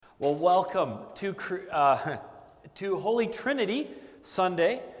Well, welcome to Holy Trinity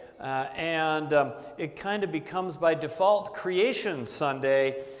Sunday, and it kind of becomes by default Creation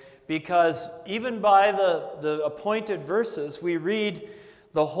Sunday, because even by the appointed verses, we read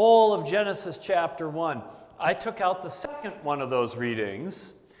the whole of Genesis chapter 1. I took out the second one of those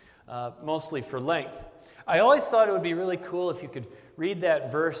readings, mostly for length. I always thought it would be really cool if you could read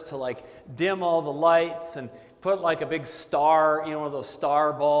that verse to like dim all the lights and put like a big star, one of those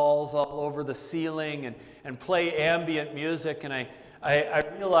star balls all over the ceiling and play ambient music. And I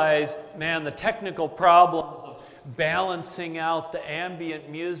realized, man, the technical problems of balancing out the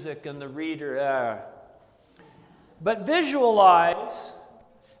ambient music and the reader. But visualize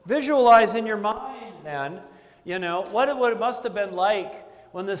in your mind then, what it must have been like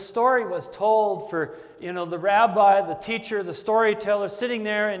when this story was told for, the rabbi, the teacher, the storyteller sitting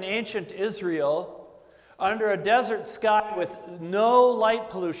there in ancient Israel under a desert sky with no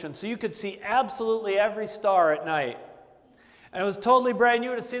light pollution, so you could see absolutely every star at night. And it was totally bright, and you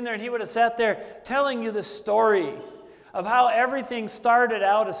would have seen there, and he would have sat there telling you the story of how everything started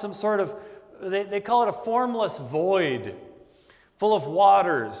out as some sort of, they call it a formless void, full of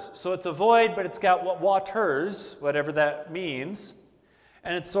waters. So it's a void, but it's got waters, whatever that means.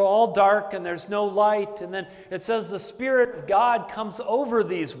 And it's all dark, and there's no light. And then it says the Spirit of God comes over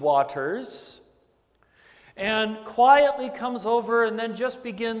these waters and quietly comes over and then just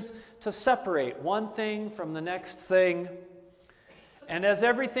begins to separate one thing from the next thing. And as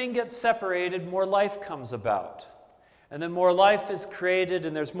everything gets separated, more life comes about. And then more life is created,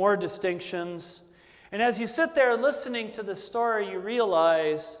 and there's more distinctions. And as you sit there listening to the story, you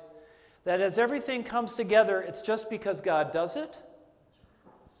realize that as everything comes together, it's just because God does it.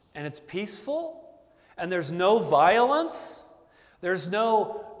 And it's peaceful. And there's no violence. There's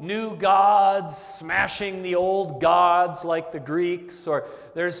no new gods smashing the old gods like the Greeks, or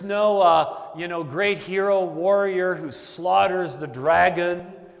there's no, great hero warrior who slaughters the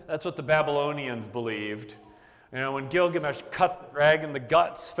dragon. That's what the Babylonians believed. When Gilgamesh cut the dragon, the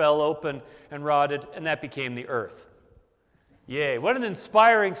guts fell open and rotted, and that became the earth. Yay, what an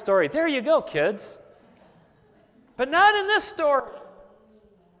inspiring story. There you go, kids. But not in this story.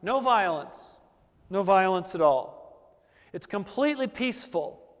 No violence. No violence at all. It's completely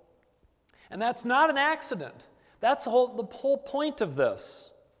peaceful. And that's not an accident. That's the whole point of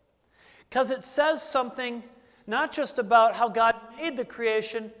this. Because it says something not just about how God made the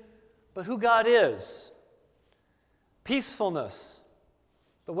creation, but who God is. Peacefulness.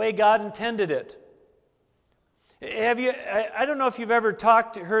 The way God intended it. I don't know if you've ever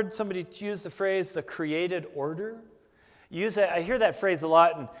heard somebody use the phrase, the created order. I hear that phrase a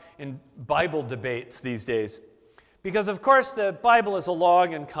lot in Bible debates these days. Because, of course, the Bible is a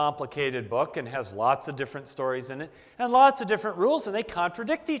long and complicated book and has lots of different stories in it and lots of different rules, and they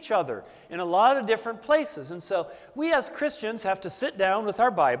contradict each other in a lot of different places. And so we as Christians have to sit down with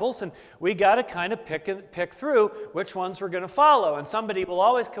our Bibles, and we got to kind of pick through which ones we're going to follow. And somebody will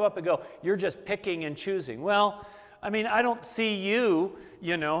always come up and go, "You're just picking and choosing." Well, I don't see you,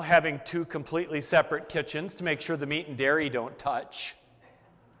 having two completely separate kitchens to make sure the meat and dairy don't touch.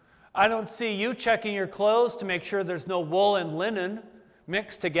 I don't see you checking your clothes to make sure there's no wool and linen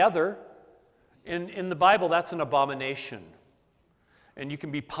mixed together. In the Bible, that's an abomination. And you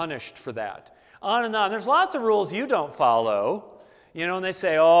can be punished for that. On and on. There's lots of rules you don't follow. And they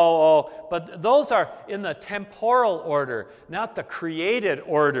say, but those are in the temporal order, not the created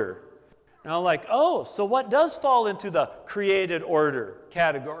order. And I'm like, so what does fall into the created order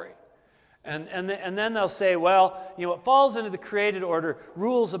category? And then they'll say, what falls into the created order,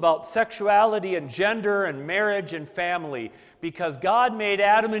 rules about sexuality and gender and marriage and family, because God made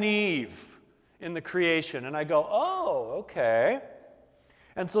Adam and Eve in the creation. And I go, okay.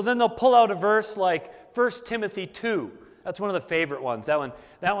 And so then they'll pull out a verse like 1 Timothy 2. That's one of the favorite ones. That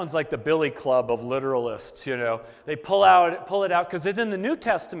one's like the Billy Club of literalists, They pull it out because it's in the New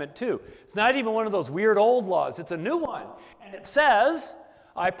Testament too. It's not even one of those weird old laws. It's a new one. And it says,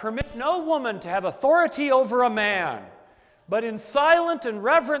 "I permit no woman to have authority over a man, but in silent and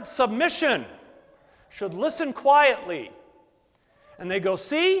reverent submission should listen quietly." And they go,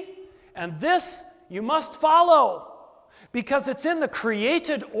 see? And this you must follow, because it's in the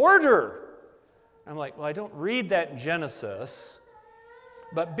created order. I'm like, I don't read that in Genesis.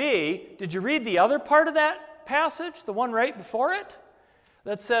 But B, did you read the other part of that passage, the one right before it?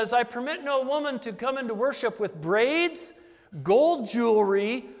 That says, "I permit no woman to come into worship with braids, gold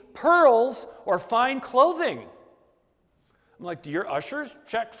jewelry, pearls, or fine clothing." I'm like, do your ushers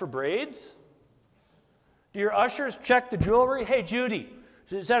check for braids? Do your ushers check the jewelry? Hey, Judy,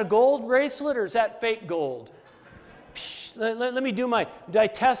 is that a gold bracelet or is that fake gold? Psh, let me do my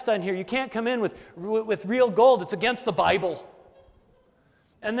test on here. You can't come in with real gold. It's against the Bible.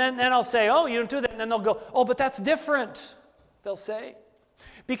 And then I'll say, oh, you don't do that. And then they'll go, oh, but that's different, they'll say.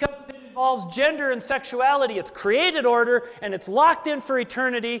 Because it involves gender and sexuality. It's created order, and it's locked in for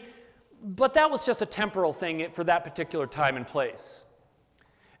eternity. But that was just a temporal thing for that particular time and place.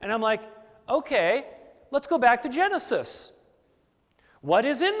 And I'm like, okay, let's go back to Genesis. What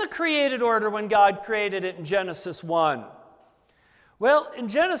is in the created order when God created it in Genesis 1? Well, in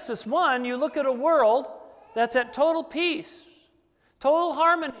Genesis 1, you look at a world that's at total peace, total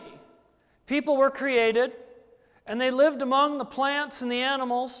harmony. People were created, and they lived among the plants and the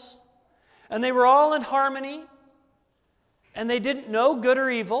animals, and they were all in harmony, and they didn't know good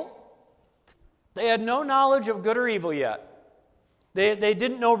or evil. They had no knowledge of good or evil yet. They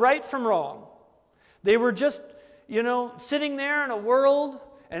didn't know right from wrong. They were just, sitting there in a world,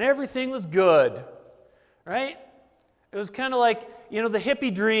 and everything was good, right? It was kind of like, the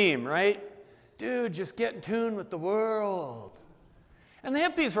hippie dream, right? Dude, just get in tune with the world. And the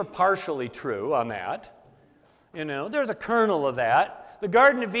hippies were partially true on that. There's a kernel of that. The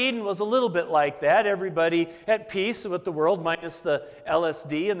Garden of Eden was a little bit like that. Everybody at peace with the world, minus the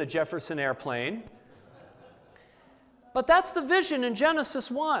LSD and the Jefferson airplane. But that's the vision in Genesis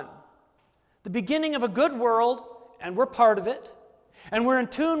 1. The beginning of a good world, and we're part of it. And we're in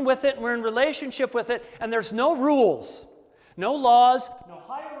tune with it, and we're in relationship with it, and there's no rules, no laws, no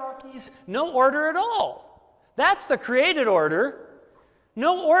hierarchies, no order at all. That's the created order.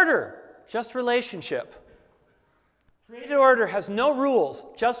 No order, just relationship. Created order has no rules,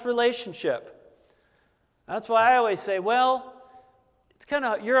 just relationship. That's why I always say, well, it's kind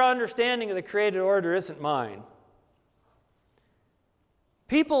of your understanding of the created order isn't mine.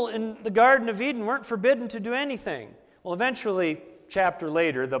 People in the Garden of Eden weren't forbidden to do anything. Well, eventually, chapter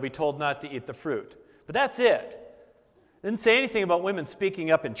later, they'll be told not to eat the fruit. But that's it. It didn't say anything about women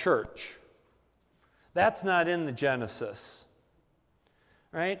speaking up in church. That's not in the Genesis.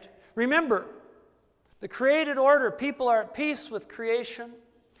 Right? Remember, the created order, people are at peace with creation,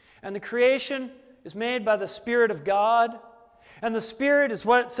 and the creation is made by the Spirit of God, and the Spirit is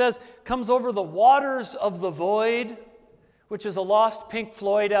what it says comes over the waters of the void, which is a lost Pink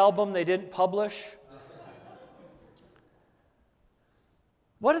Floyd album they didn't publish.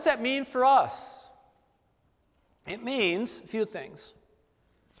 What does that mean for us? It means a few things.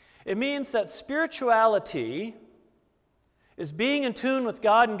 It means that spirituality is being in tune with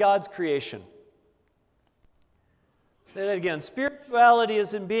God and God's creation. Say that again. Spirituality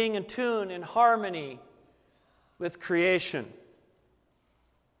is in being in tune, in harmony with creation.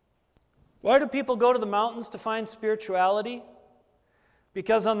 Why do people go to the mountains to find spirituality?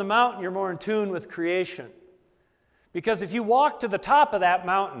 Because on the mountain you're more in tune with creation. Because if you walk to the top of that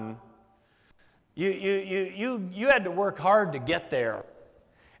mountain, you had to work hard to get there.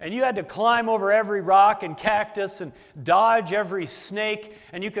 And you had to climb over every rock and cactus and dodge every snake,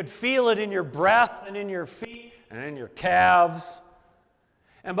 and you could feel it in your breath and in your feet and in your calves.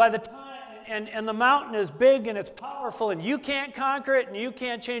 And by the time, and the mountain is big and it's powerful, and you can't conquer it and you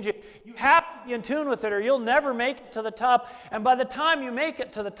can't change it. You have to be in tune with it or you'll never make it to the top. And by the time you make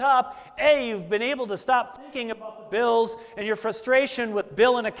it to the top, you've been able to stop thinking about the bills and your frustration with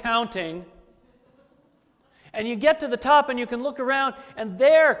bill and accounting. And you get to the top and you can look around, and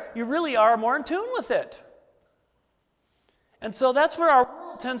there you really are more in tune with it. And so that's where our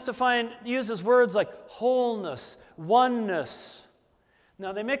world tends to uses words like wholeness, oneness.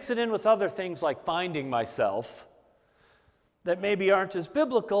 Now they mix it in with other things like finding myself that maybe aren't as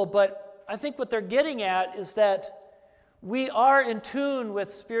biblical, but I think what they're getting at is that we are in tune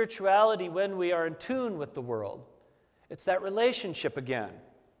with spirituality when we are in tune with the world. It's that relationship again,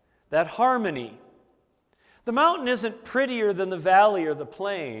 that harmony. The mountain isn't prettier than the valley or the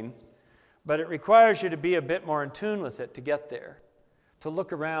plain, but it requires you to be a bit more in tune with it to get there, to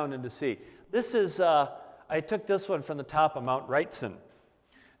look around and to see. This is, I took this one from the top of Mount Wrightson,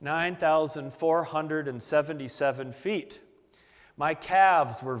 9,477 feet. My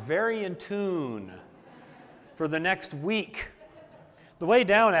calves were very in tune for the next week. The way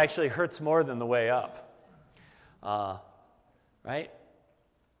down actually hurts more than the way up, right?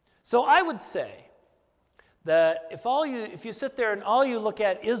 So I would say that if you sit there and all you look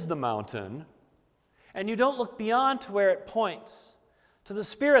at is the mountain, and you don't look beyond to where it points, to the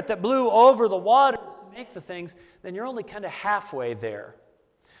Spirit that blew over the waters to make the things, then you're only kind of halfway there.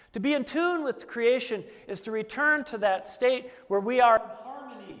 To be in tune with creation is to return to that state where we are in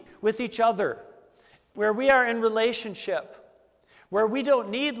harmony with each other, where we are in relationship, where we don't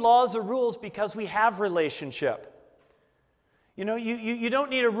need laws or rules because we have relationship. You know, you don't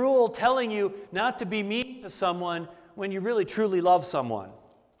need a rule telling you not to be mean to someone when you really truly love someone.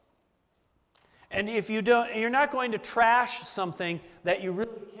 And if you don't, you're not going to trash something that you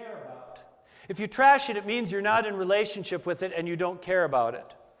really care about. If you trash it, it means you're not in relationship with it and you don't care about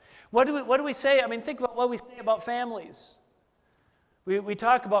it. What do we say? I mean, think about what we say about families. We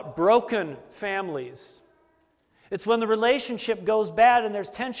talk about broken families. It's when the relationship goes bad and there's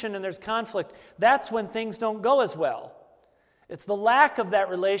tension and there's conflict. That's when things don't go as well. It's the lack of that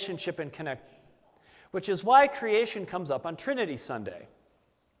relationship and connection, which is why creation comes up on Trinity Sunday.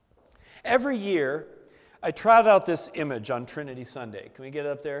 Every year, I trot out this image on Trinity Sunday. Can we get it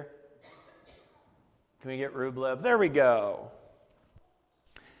up there? Can we get Rublev? There we go.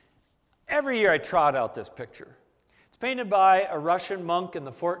 Every year I trot out this picture. It's painted by a Russian monk in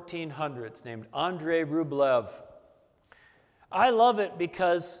the 1400s named Andrei Rublev. I love it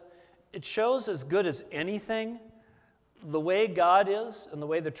because it shows as good as anything the way God is and the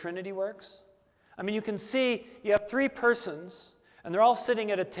way the Trinity works. I mean, you can see you have three persons, and they're all sitting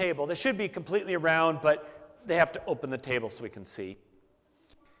at a table. They should be completely round, but they have to open the table so we can see.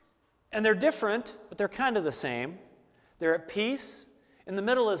 And they're different, but they're kind of the same. They're at peace. In the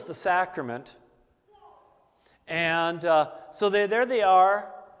middle is the sacrament. And so there they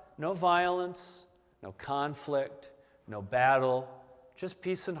are. No violence, no conflict, no battle, just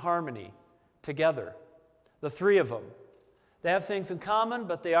peace and harmony together. The three of them. They have things in common,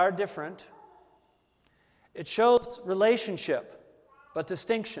 but they are different. It shows relationship, but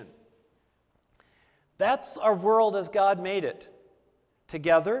distinction. That's our world as God made it.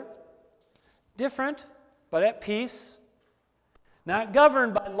 Together, different, but at peace. Not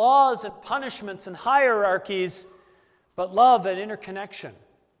governed by laws and punishments and hierarchies, but love and interconnection.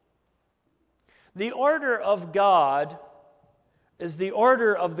 The order of God is the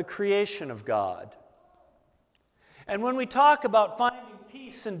order of the creation of God. And when we talk about finding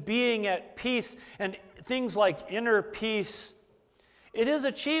peace and being at peace and things like inner peace, it is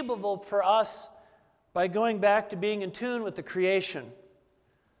achievable for us by going back to being in tune with the creation.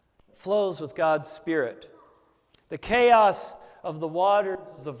 It flows with God's Spirit. The chaos of the waters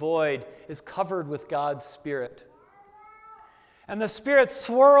of the void is covered with God's Spirit. And the Spirit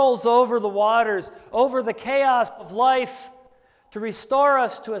swirls over the waters, over the chaos of life, to restore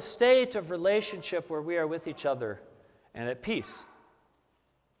us to a state of relationship where we are with each other and at peace.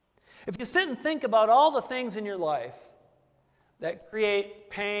 If you sit and think about all the things in your life that create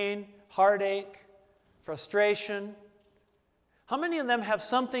pain, heartache, frustration, how many of them have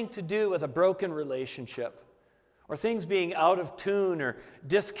something to do with a broken relationship or things being out of tune or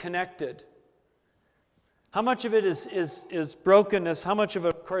disconnected? How much of it is brokenness? How much of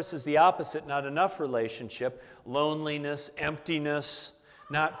it, of course, is the opposite, not enough relationship, loneliness, emptiness,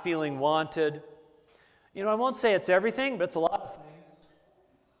 not feeling wanted? You know, I won't say it's everything, but it's a lot of things.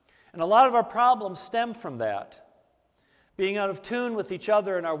 And a lot of our problems stem from that, being out of tune with each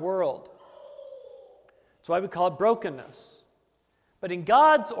other and our world. That's why we call it brokenness. But in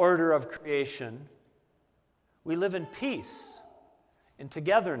God's order of creation, we live in peace, in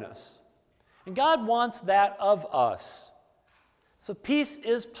togetherness. And God wants that of us. So peace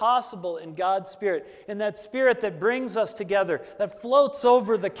is possible in God's Spirit, in that Spirit that brings us together, that floats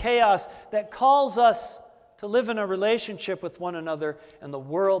over the chaos, that calls us to live in a relationship with one another and the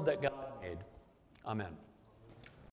world that God made. Amen.